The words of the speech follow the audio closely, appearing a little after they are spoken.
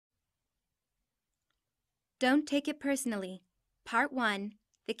Don't Take It Personally, Part 1,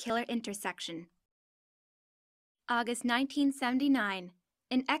 The Killer Intersection. August 1979,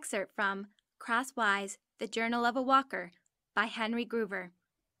 an excerpt from Crosswise, The Journal of a Walker, by Henry Gruver.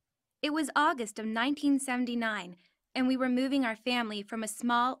 It was August of 1979, and we were moving our family from a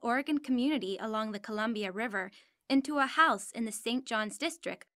small Oregon community along the Columbia River into a house in the St. John's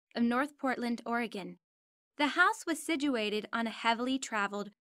district of North Portland, Oregon. The house was situated on a heavily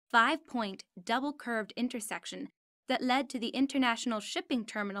traveled, 5-point, double-curved intersection that led to the international shipping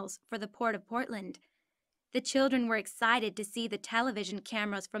terminals for the Port of Portland. The children were excited to see the television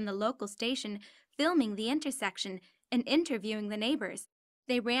cameras from the local station filming the intersection and interviewing the neighbors.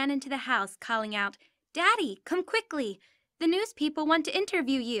 They ran into the house calling out, "Daddy, come quickly! The news people want to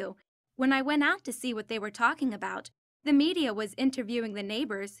interview you!" When I went out to see what they were talking about, the media was interviewing the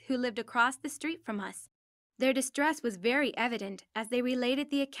neighbors who lived across the street from us. Their distress was very evident as they related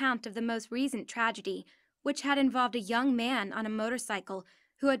the account of the most recent tragedy, which had involved a young man on a motorcycle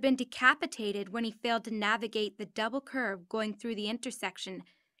who had been decapitated when he failed to navigate the double curve going through the intersection.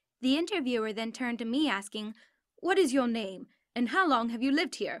 The interviewer then turned to me asking, "What is your name, and how long have you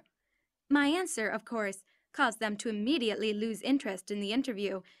lived here?" My answer, of course, caused them to immediately lose interest in the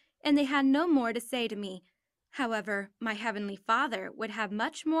interview, and they had no more to say to me. However, my Heavenly Father would have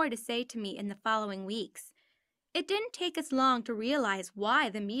much more to say to me in the following weeks. It didn't take us long to realize why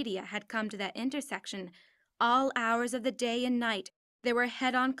the media had come to that intersection. All hours of the day and night, there were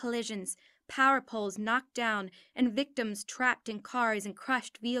head-on collisions, power poles knocked down, and victims trapped in cars and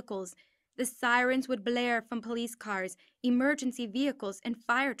crushed vehicles. The sirens would blare from police cars, emergency vehicles, and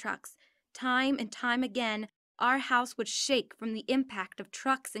fire trucks. Time and time again, our house would shake from the impact of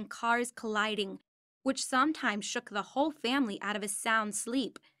trucks and cars colliding, which sometimes shook the whole family out of a sound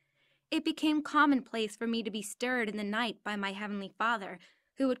sleep. It became commonplace for me to be stirred in the night by my Heavenly Father,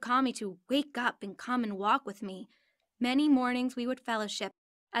 who would call me to wake up and come and walk with me. Many mornings we would fellowship,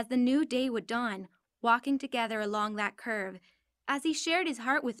 as the new day would dawn, walking together along that curve. As he shared his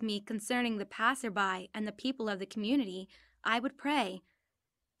heart with me concerning the passerby and the people of the community, I would pray.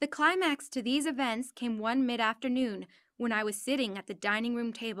 The climax to these events came one mid-afternoon when I was sitting at the dining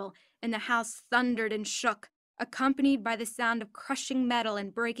room table and the house thundered and shook, accompanied by the sound of crushing metal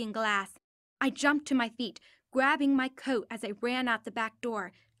and breaking glass. I jumped to my feet, grabbing my coat as I ran out the back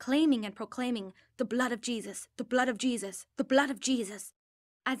door, claiming and proclaiming, "The blood of Jesus, the blood of Jesus, the blood of Jesus."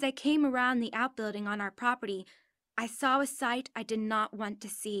 As I came around the outbuilding on our property, I saw a sight I did not want to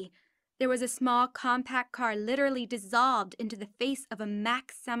see. There was a small compact car literally dissolved into the face of a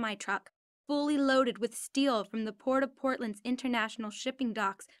Mack semi-truck, fully loaded with steel from the Port of Portland's international shipping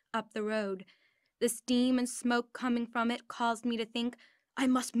docks up the road. The steam and smoke coming from it caused me to think, I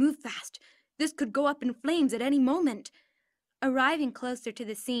must move fast. This could go up in flames at any moment. Arriving closer to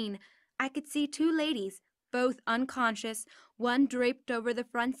the scene, I could see two ladies, both unconscious, one draped over the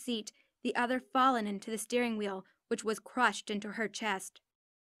front seat, the other fallen into the steering wheel, which was crushed into her chest.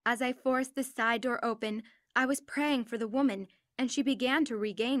 As I forced the side door open, I was praying for the woman, and she began to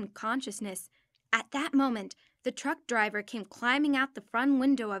regain consciousness. At that moment, the truck driver came climbing out the front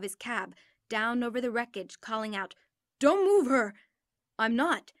window of his cab, down over the wreckage, calling out, "Don't move her!" "I'm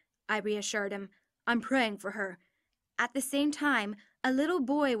not," I reassured him. "I'm praying for her." At the same time, a little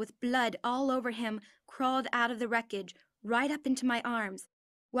boy with blood all over him crawled out of the wreckage, right up into my arms.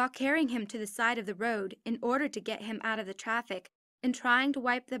 While carrying him to the side of the road in order to get him out of the traffic and trying to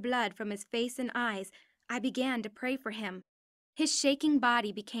wipe the blood from his face and eyes, I began to pray for him. His shaking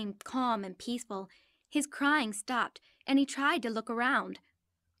body became calm and peaceful. His crying stopped, and he tried to look around.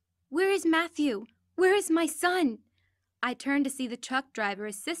 "Where is Matthew? Where is my son?" I turned to see the truck driver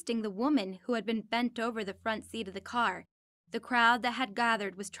assisting the woman who had been bent over the front seat of the car. The crowd that had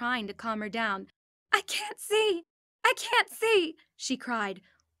gathered was trying to calm her down. "I can't see! I can't see!" she cried.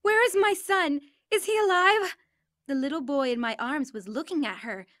 "Where is my son? Is he alive?" The little boy in my arms was looking at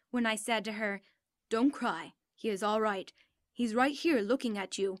her when I said to her, "Don't cry. He is all right. He's right here looking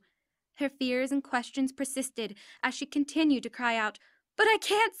at you." Her fears and questions persisted as she continued to cry out, "But I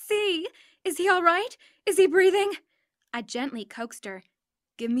can't see! Is he all right? Is he breathing?" I gently coaxed her,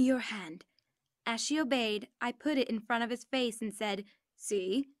 "Give me your hand." As she obeyed, I put it in front of his face and said,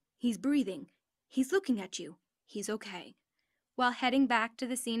 "See, he's breathing. He's looking at you. He's okay." While heading back to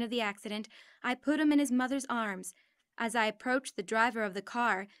the scene of the accident, I put him in his mother's arms. As I approached the driver of the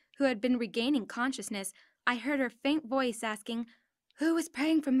car, who had been regaining consciousness, I heard her faint voice asking, "Who is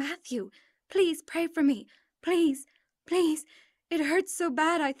praying for Matthew? Please pray for me. Please, please. It hurts so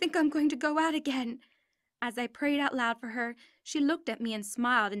bad I think I'm going to go out again." As I prayed out loud for her, she looked at me and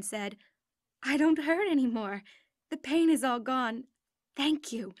smiled and said, "I don't hurt anymore. The pain is all gone.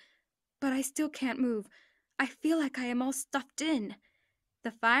 Thank you. But I still can't move. I feel like I am all stuffed in." The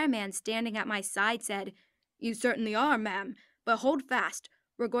fireman standing at my side said, "You certainly are, ma'am, but hold fast.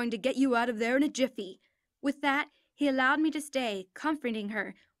 We're going to get you out of there in a jiffy." With that, he allowed me to stay, comforting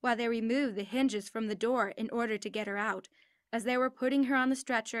her while they removed the hinges from the door in order to get her out. As they were putting her on the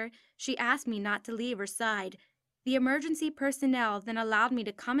stretcher, she asked me not to leave her side. The emergency personnel then allowed me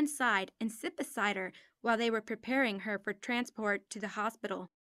to come inside and sit beside her while they were preparing her for transport to the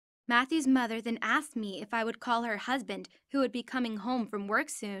hospital. Matthew's mother then asked me if I would call her husband, who would be coming home from work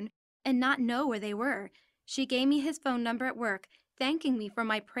soon, and not know where they were. She gave me his phone number at work, thanking me for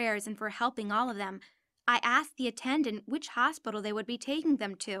my prayers and for helping all of them. I asked the attendant which hospital they would be taking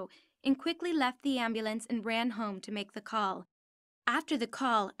them to, and quickly left the ambulance and ran home to make the call. After the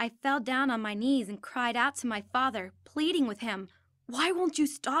call, I fell down on my knees and cried out to my father, pleading with him, "Why won't you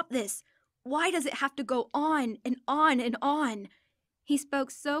stop this? Why does it have to go on and on and on?" He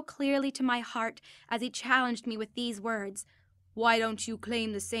spoke so clearly to my heart as he challenged me with these words, "Why don't you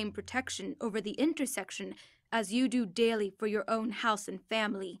claim the same protection over the intersection as you do daily for your own house and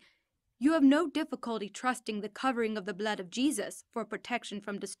family? You have no difficulty trusting the covering of the blood of Jesus for protection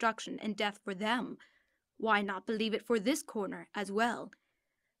from destruction and death for them. Why not believe it for this corner as well?"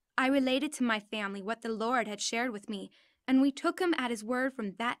 I related to my family what the Lord had shared with me, and we took him at his word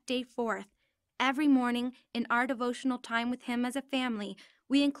from that day forth. Every morning, in our devotional time with him as a family,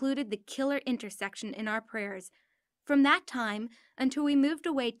 we included the killer intersection in our prayers. From that time until we moved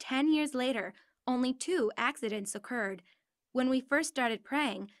away 10 years later, only 2 accidents occurred. When we first started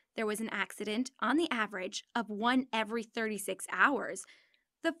praying, there was an accident, on the average, of 1 every 36 hours.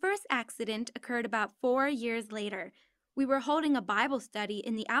 The first accident occurred about 4 years later. We were holding a Bible study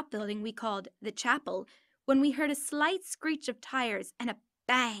in the outbuilding we called the chapel when we heard a slight screech of tires and a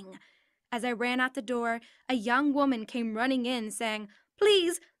bang. As I ran out the door, a young woman came running in saying,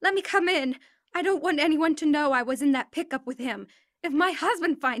 "Please, let me come in. I don't want anyone to know I was in that pickup with him. If my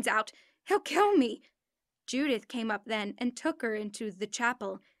husband finds out, he'll kill me." Judith came up then and took her into the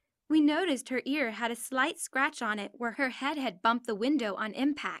chapel. We noticed her ear had a slight scratch on it where her head had bumped the window on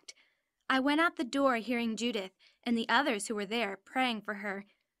impact. I went out the door hearing Judith and the others who were there praying for her.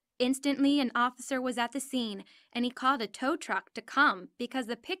 Instantly, an officer was at the scene, and he called a tow truck to come because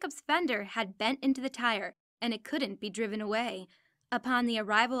the pickup's fender had bent into the tire and it couldn't be driven away. Upon the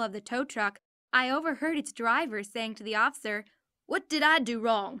arrival of the tow truck, I overheard its driver saying to the officer, "What did I do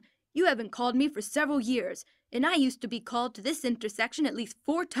wrong? You haven't called me for several years, and I used to be called to this intersection at least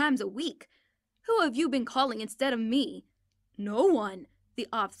 4 times a week. Who have you been calling instead of me?" "No one," the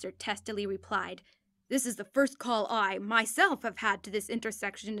officer testily replied. "This is the first call I, myself, have had to this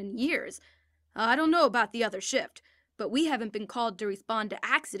intersection in years. I don't know about the other shift, but we haven't been called to respond to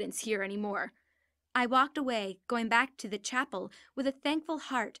accidents here anymore." I walked away, going back to the chapel with a thankful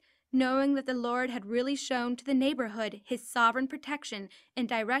heart, knowing that the Lord had really shown to the neighborhood his sovereign protection and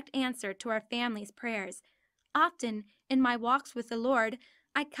direct answer to our family's prayers. Often, in my walks with the Lord,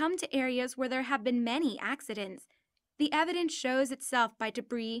 I come to areas where there have been many accidents. The evidence shows itself by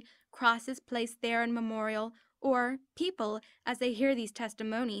debris, crosses placed there in memorial, or people, as they hear these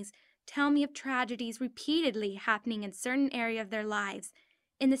testimonies, tell me of tragedies repeatedly happening in certain areas of their lives.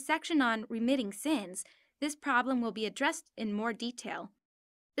 In the section on remitting sins, this problem will be addressed in more detail.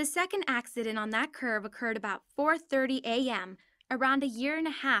 The second accident on that curve occurred about 4:30 a.m., around a year and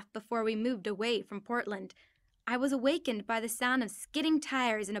a half before we moved away from Portland. I was awakened by the sound of skidding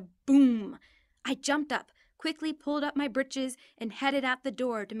tires and a boom. I jumped up, quickly pulled up my breeches, and headed out the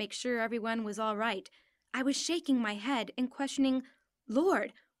door to make sure everyone was all right. I was shaking my head and questioning,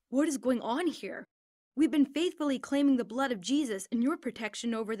 "Lord, what is going on here? We've been faithfully claiming the blood of Jesus and your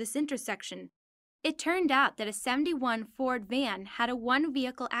protection over this intersection." It turned out that a 71 Ford van had a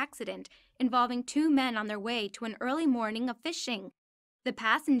one-vehicle accident involving 2 men on their way to an early morning of fishing. The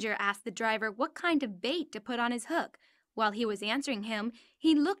passenger asked the driver what kind of bait to put on his hook. While he was answering him,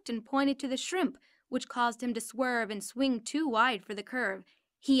 he looked and pointed to the shrimp, which caused him to swerve and swing too wide for the curve.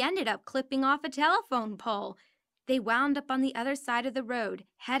 He ended up clipping off a telephone pole. They wound up on the other side of the road,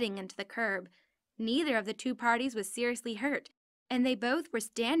 heading into the curb. Neither of the 2 parties was seriously hurt, and they both were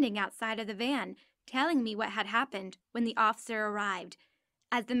standing outside of the van, telling me what had happened when the officer arrived.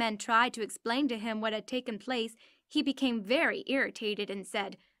 As the men tried to explain to him what had taken place, he became very irritated and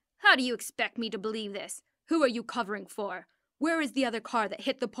said, "How do you expect me to believe this? Who are you covering for? Where is the other car that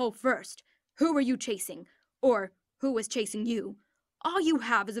hit the pole first? Who were you chasing? Or who was chasing you? All you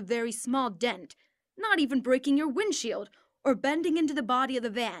have is a very small dent, not even breaking your windshield or bending into the body of the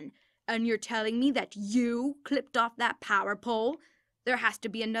van. And you're telling me that you clipped off that power pole? There has to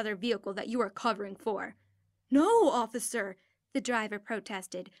be another vehicle that you are covering for." "No, officer," the driver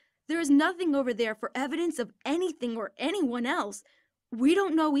protested. There is nothing over there for evidence of anything or anyone else. We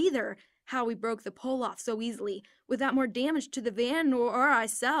don't know either how we broke the pole off so easily without more damage to the van or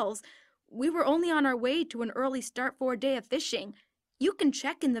ourselves. We were only on our way to an early start for a day of fishing. You can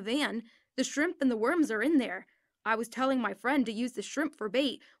check in the van. The shrimp and the worms are in there. I was telling my friend to use the shrimp for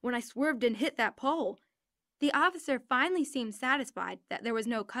bait when I swerved and hit that pole." The officer finally seemed satisfied that there was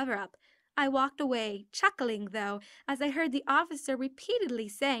no cover-up. I walked away, chuckling, though, as I heard the officer repeatedly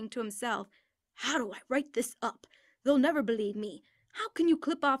saying to himself, "How do I write this up? They'll never believe me. How can you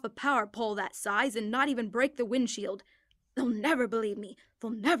clip off a power pole that size and not even break the windshield? They'll never believe me.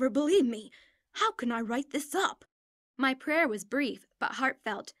 They'll never believe me. How can I write this up?" My prayer was brief but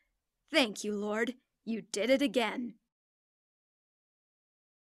heartfelt. "Thank you, Lord. You did it again."